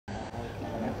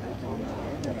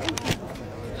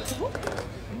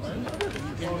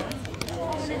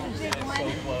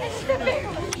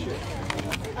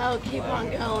Oh, keep on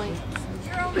going.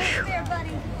 You're almost there,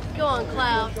 buddy. Go on,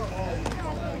 Cloud.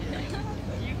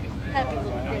 Happy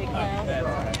little pretty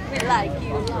Cloud. We like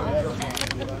you.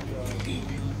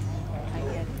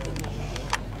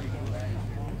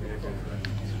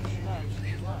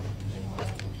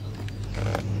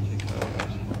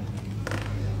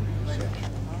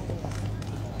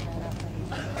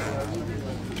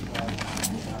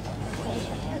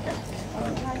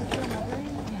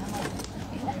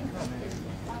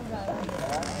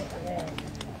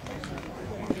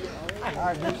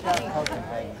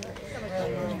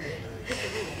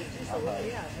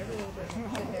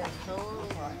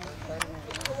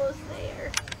 Almost there.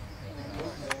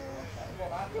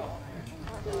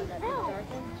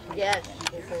 Yes.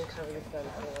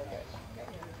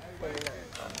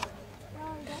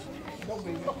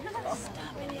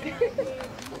 Stop it.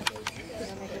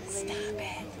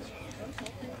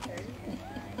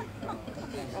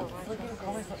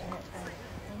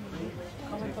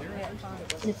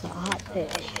 It's a hot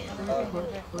fish.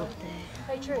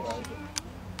 Hey, Trish.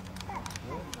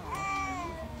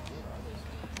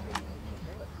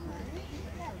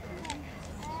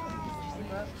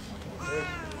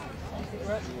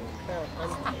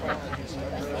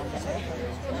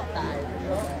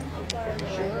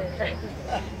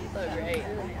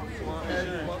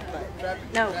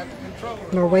 No.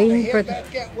 We're waiting for the...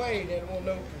 Get weighed and we'll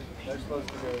know. They're supposed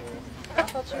to go there. I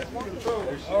thought you were control.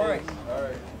 All right. All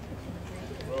right.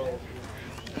 Roll.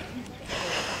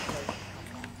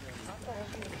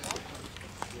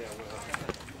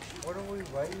 What are we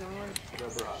waiting on?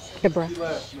 Deborah. She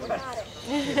left.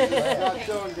 Not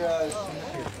showing, guys.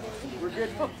 We're good.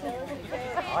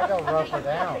 I gotta rough her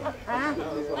down.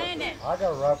 Landon. I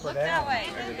gotta rough her down.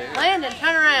 Landon,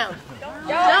 turn around.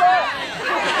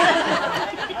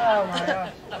 Oh my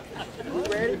God.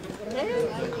 Ready?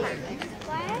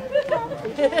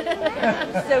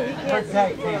 So he can't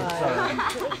Protect him, sir.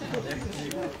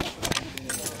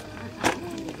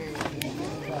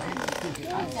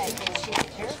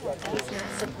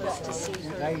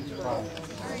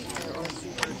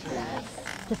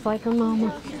 Just like her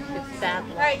mama. It's bad.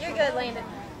 All right, you're good, Landon.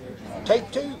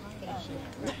 Take two.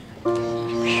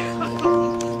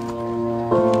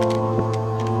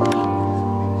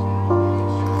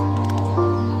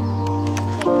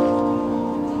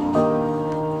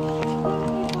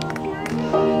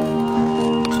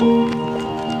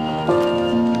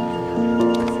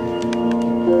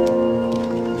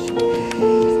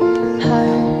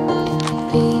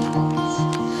 Heartbeats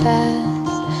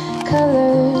fast,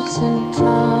 colors and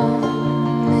promises.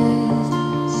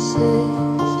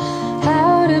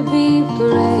 How to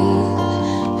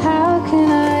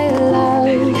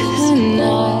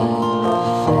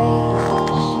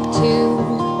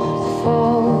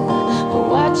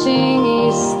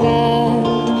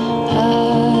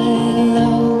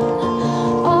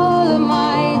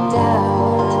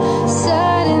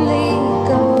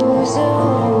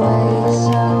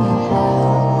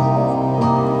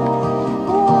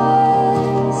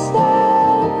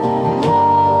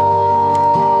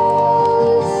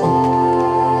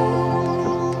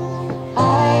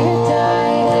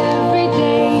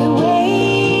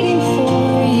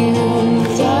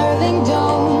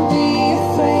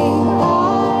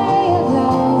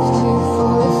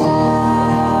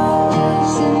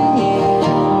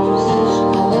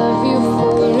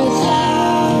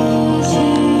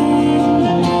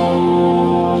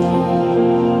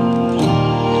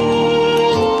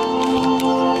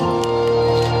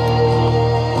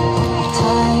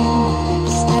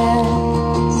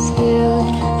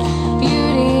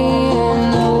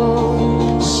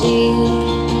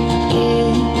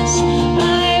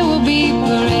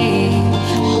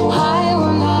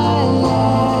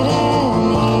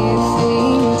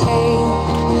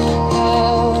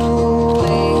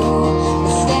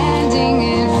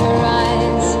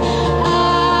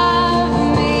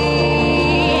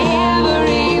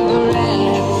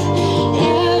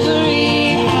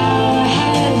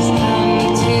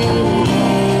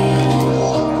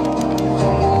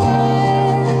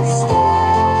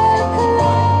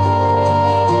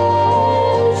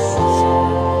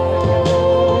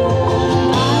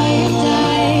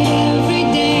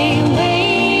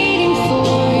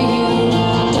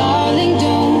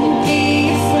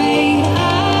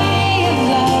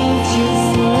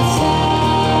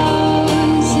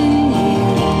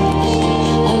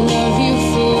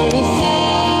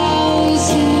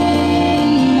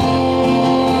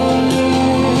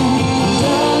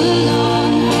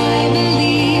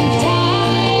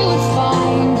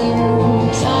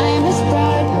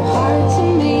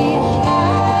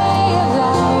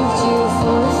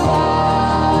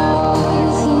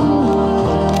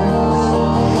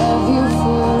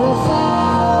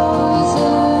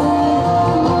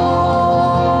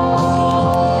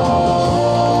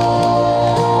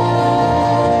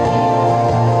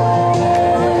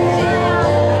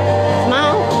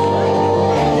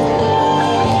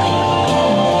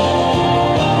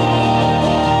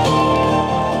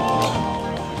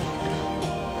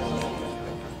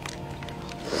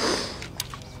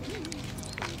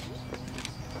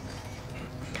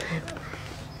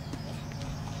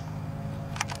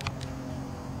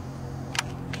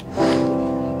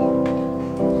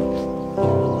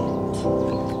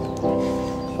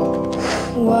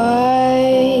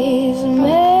Wise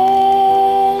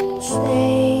men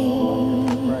say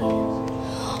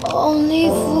only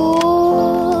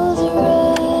fools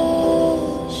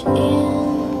rush in,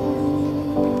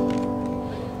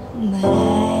 but I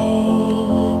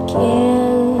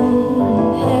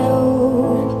can't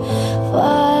help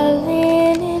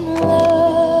falling in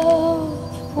love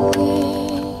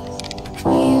with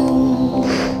you.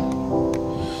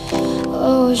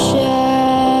 Oh,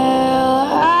 shall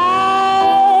I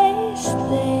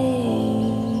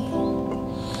stay?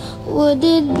 Would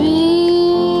it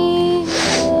be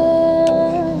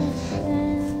worth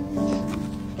it?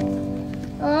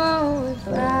 Oh, if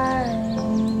I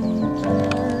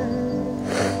can't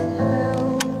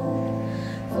help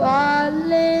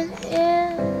falling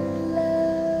in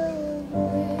love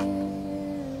with you.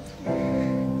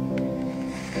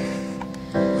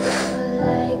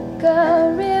 Like a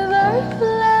river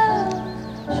flows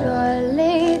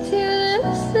surely to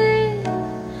the sea,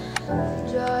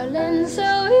 darling, so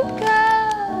it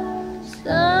goes.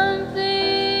 Some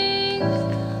things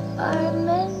are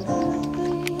meant to be.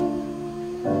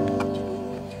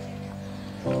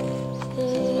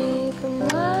 Take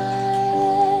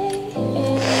my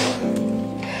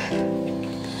hand,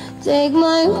 take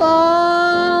my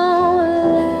whole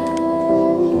hand,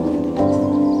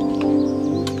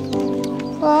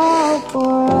 oh,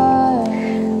 for I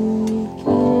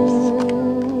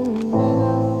can't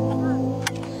help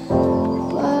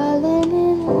falling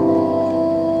in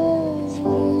love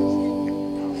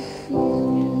with you.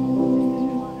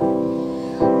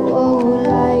 Oh,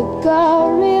 like a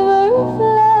river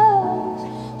flows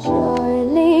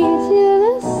surely to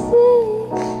the sea,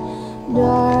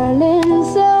 darling,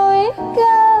 so it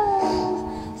goes.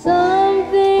 Some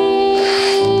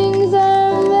things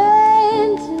are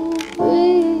meant to be.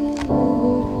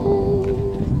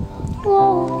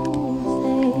 Won't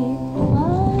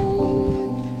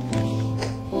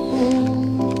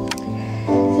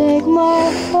take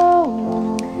my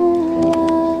whole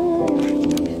life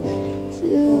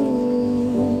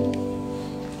too,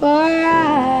 for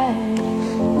I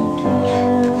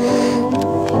can't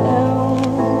help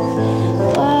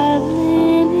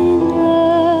falling in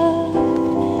love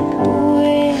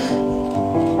with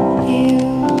you.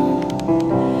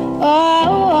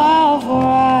 Oh, for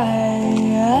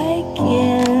I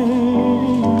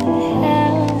can't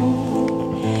help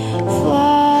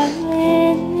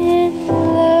falling in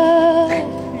love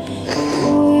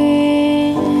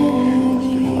with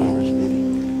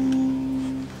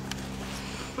you.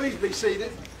 Please be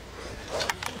seated.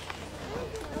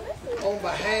 On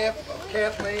behalf of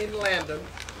Kathleen and Landon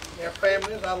and their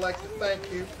families, I'd like to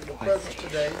thank you for your presence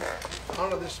today.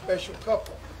 Honor this special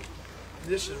couple.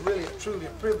 This is really truly a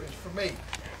privilege for me.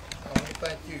 I want to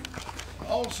thank you.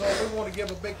 Also, we want to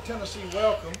give a big Tennessee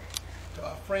welcome to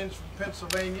our friends from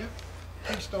Pennsylvania,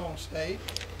 Keystone State,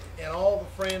 and all the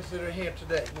friends that are here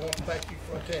today. We want to thank you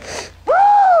for attending.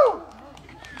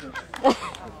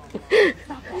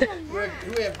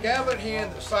 We have gathered here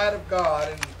in the sight of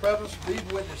God in the presence of these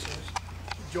witnesses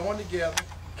to join together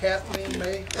Kathleen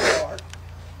May Hobart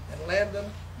and Landon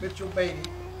Mitchell Beatty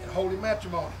in holy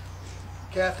matrimony.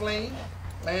 Kathleen,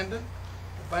 Landon,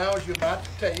 the vows you're about to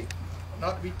take are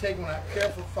not to be taken without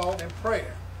careful thought and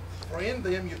prayer. For in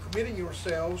them you're committing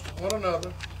yourselves to one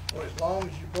another for as long as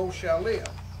you both shall live.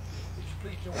 Would you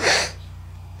please join us?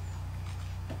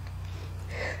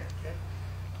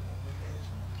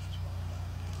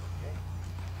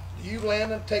 Do you,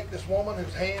 Landon, take this woman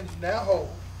whose hands you now hold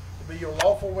to be your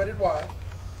lawful wedded wife?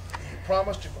 Do you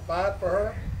promise to provide for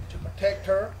her, to protect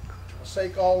her, to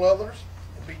forsake all others,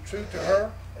 and be true to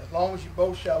her as long as you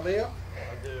both shall live?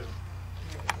 I do.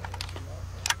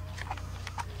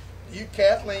 Do you,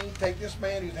 Kathleen, take this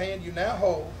man whose hand you now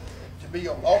hold to be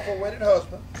your lawful wedded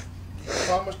husband? Do you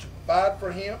promise to provide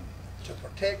for him, to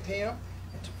protect him,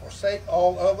 and to forsake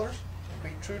all others, and be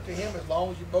true to him as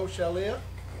long as you both shall live?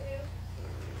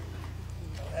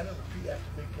 Landon, repeat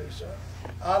after me, please, sir.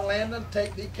 I, Landon,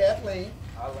 take thee, Kathleen.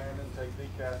 I, Landon, take thee,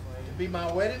 Kathleen. To be my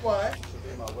wedded wife. To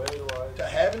be my wedded wife. To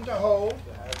have and to hold.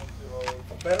 To have and to hold.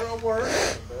 For better or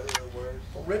worse. For better or worse.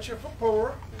 For richer, for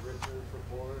poorer. For richer, for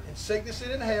poorer. In sickness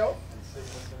and in health. In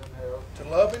sickness and in health. To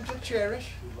love and to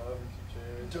cherish. To love and to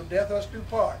cherish. Until death us do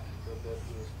part. Until death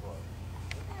do us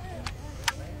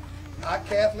part. I,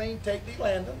 Kathleen, take thee,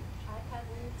 Landon. I,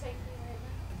 Kathleen, take thee,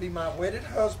 Landon, To be my wedded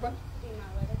husband. to be my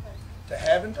wedded husband, To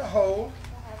have and to hold. to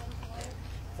have and to hold,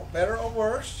 For better or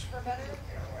worse. for better,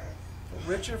 For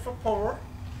richer, for poorer.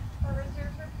 for richer,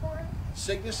 for poor, In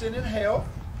sickness and in health.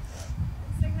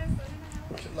 in sickness and in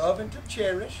health, To love and to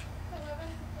cherish. to love and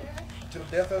to cherish, Until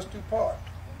death us do part.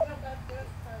 until death do us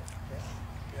part.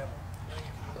 Yeah.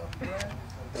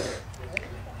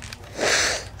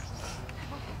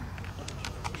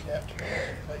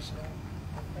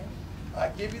 I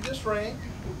give you this ring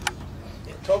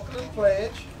in token and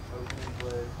pledge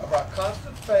of our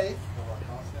constant faith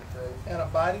and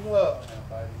abiding love.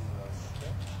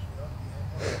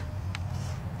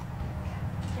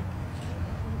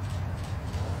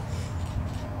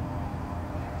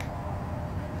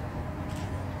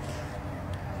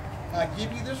 I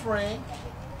give you this ring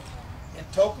in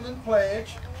token and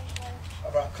pledge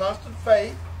of our constant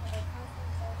faith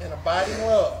and abiding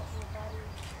love.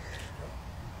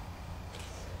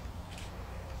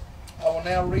 I will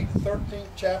now read the 13th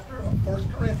chapter of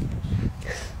 1 Corinthians.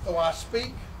 Though I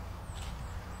speak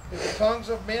with the tongues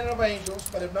of men and of angels,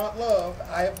 but have not love,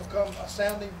 I have become a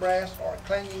sounding brass or a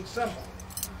clanging cymbal.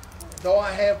 Though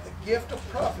I have the gift of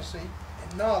prophecy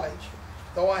and knowledge,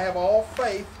 though I have all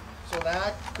faith, so that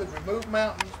I could remove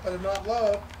mountains, but have not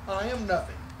love, I am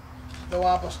nothing. Though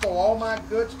I bestow all my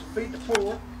goods to feed the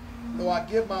poor, though I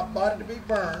give my body to be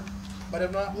burned, but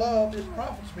have not love, it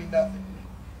profits me nothing.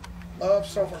 Love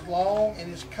suffers long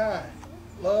and is kind.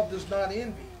 Love does not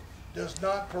envy, does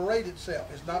not parade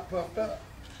itself, is not puffed up,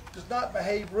 does not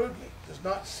behave rudely, does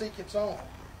not seek its own,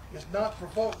 is not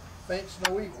provoked, thinks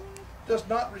no evil, does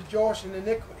not rejoice in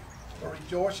iniquity, but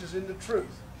rejoices in the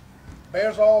truth,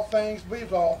 bears all things,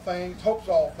 believes all things, hopes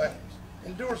all things,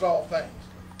 endures all things.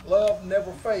 Love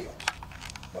never fails.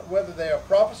 But whether they are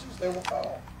prophecies, they will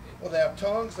fall. Whether they have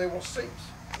tongues, they will cease.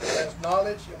 Whether there is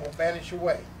knowledge, it will vanish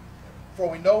away. For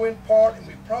we know in part, and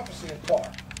we prophesy in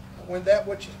part. But when that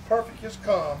which is perfect is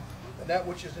come, then that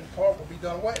which is in part will be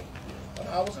done away. When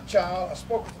I was a child, I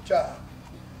spoke as a child.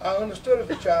 I understood as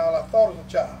a child, I thought as a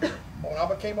child. But when I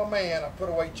became a man, I put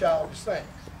away childish things.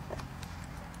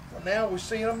 For now we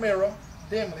see in a mirror,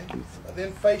 dimly, but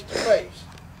then face to face.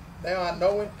 Now I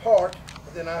know in part,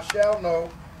 but then I shall know,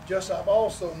 just as I've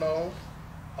also known.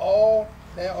 All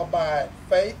now abide,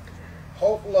 faith,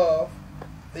 hope, love,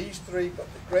 these three, but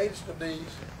the greatest of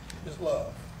these is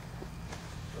love.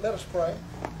 Let us pray.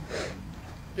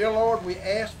 Dear Lord, we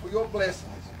ask for your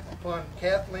blessings upon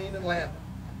Kathleen and Landon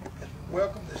as we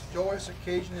welcome this joyous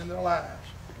occasion in their lives.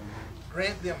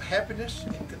 Grant them happiness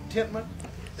and contentment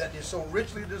that they so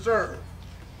richly deserve.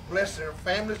 Bless their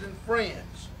families and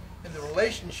friends and the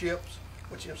relationships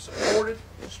which have supported,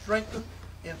 strengthened,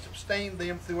 and sustained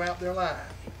them throughout their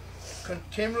lives.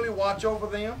 Continually watch over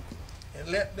them and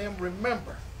let them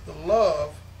remember the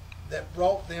love that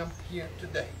brought them here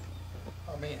today.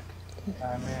 Amen.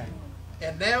 Amen.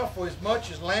 And now, for as much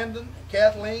as Landon and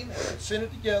Kathleen have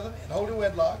consented together in holy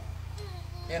wedlock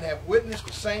and have witnessed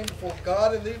the same before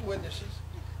God and these witnesses,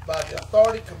 by the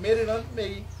authority committed unto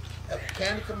me as the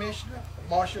County Commissioner of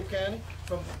Marshall County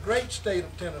from the great state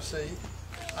of Tennessee,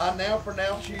 I now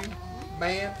pronounce you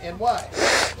man and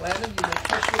wife. Landon, you may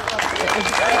kiss your wife.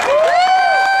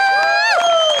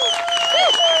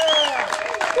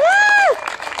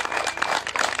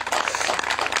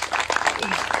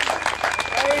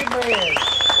 Amen.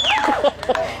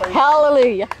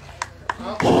 Hallelujah.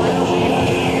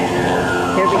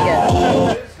 Here we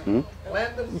go.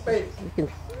 Landon, baby.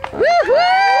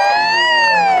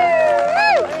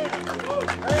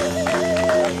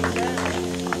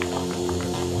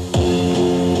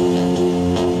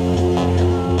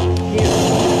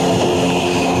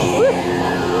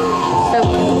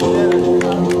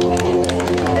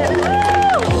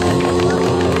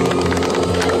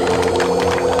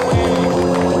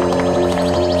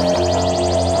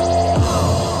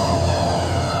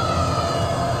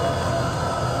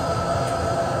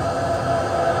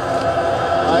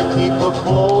 Keep a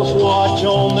close watch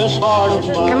on this heart of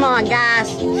mine. Come on, guys.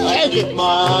 Shake Keep it. my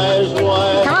eyes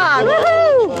wide. Come on.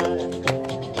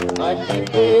 Woohoo! I keep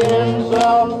the ends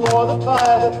out for the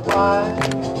private line.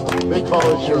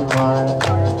 Because you're mine,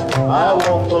 I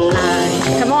won't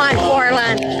believe. Come on,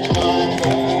 Portland.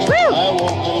 Woo! I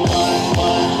won't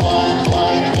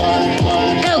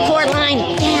Go, Portland.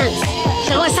 Dance.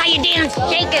 Show us how you dance.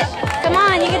 Shake it. Come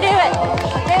on, you can do it.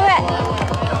 Do it.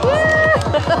 Woo!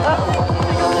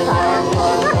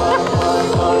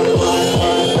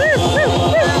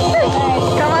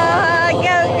 Come on,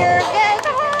 go, girl, go.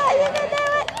 Come on, you can do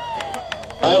it.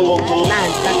 I won't believe.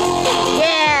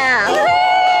 Yeah.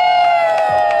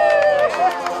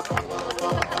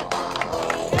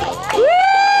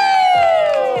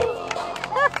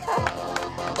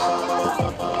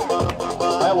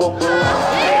 I won't believe.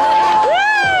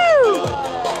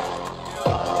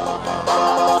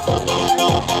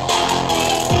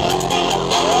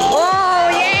 Oh,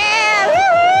 yeah.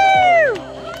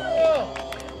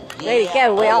 Woo-hoo. There you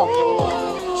go, Will.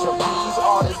 So these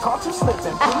are artist caught you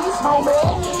slipping. Please,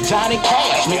 homie. Johnny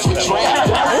Cash mixed with trap.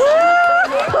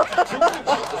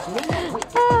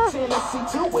 Tennessee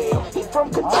too well. He's from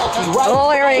Kentucky, right?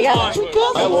 Oh, here we go.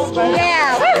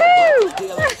 Yeah, woohoo!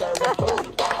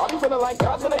 Are you feeling like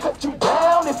God's gonna cut you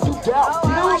down if you doubt you?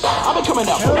 I've been coming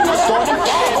up from the store and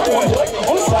down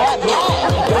on the side.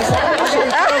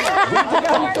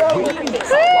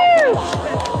 Woo!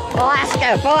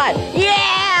 Alaska fun.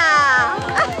 Yeah!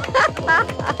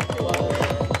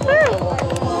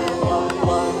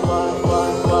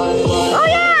 Oh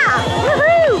yeah!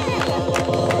 Woohoo!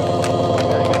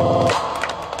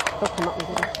 Oh, come on.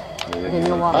 Get in the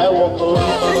water. I won't believe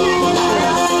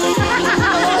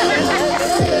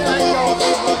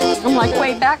I'm like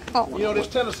way back. Oh. You know, this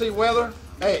Tennessee weather,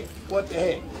 hey, what the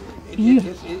heck?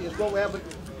 It's what we have.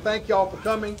 Thank y'all for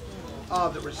coming.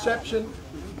 The reception,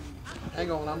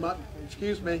 hang on, I'm not,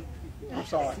 excuse me, I'm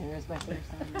sorry.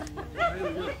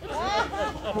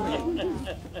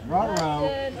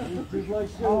 Right.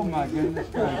 Oh my goodness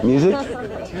gracious. music.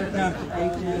 Here comes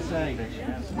HSH.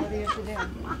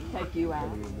 Take you out.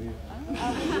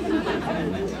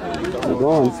 I'm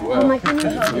going. Oh my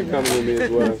goodness. You're coming with me as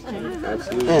well.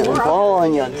 Absolutely. Yeah, I'm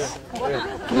following you.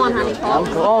 Come on, honey. I'm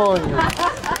following you.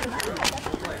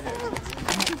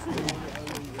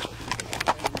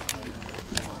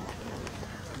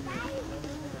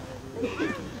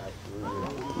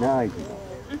 Now I can.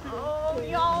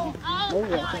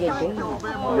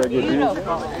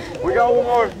 We got one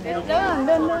more.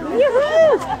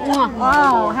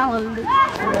 Wow, hallelujah.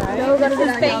 Go to the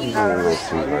space.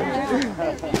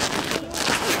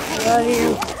 Love you.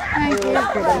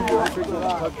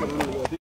 Thank you.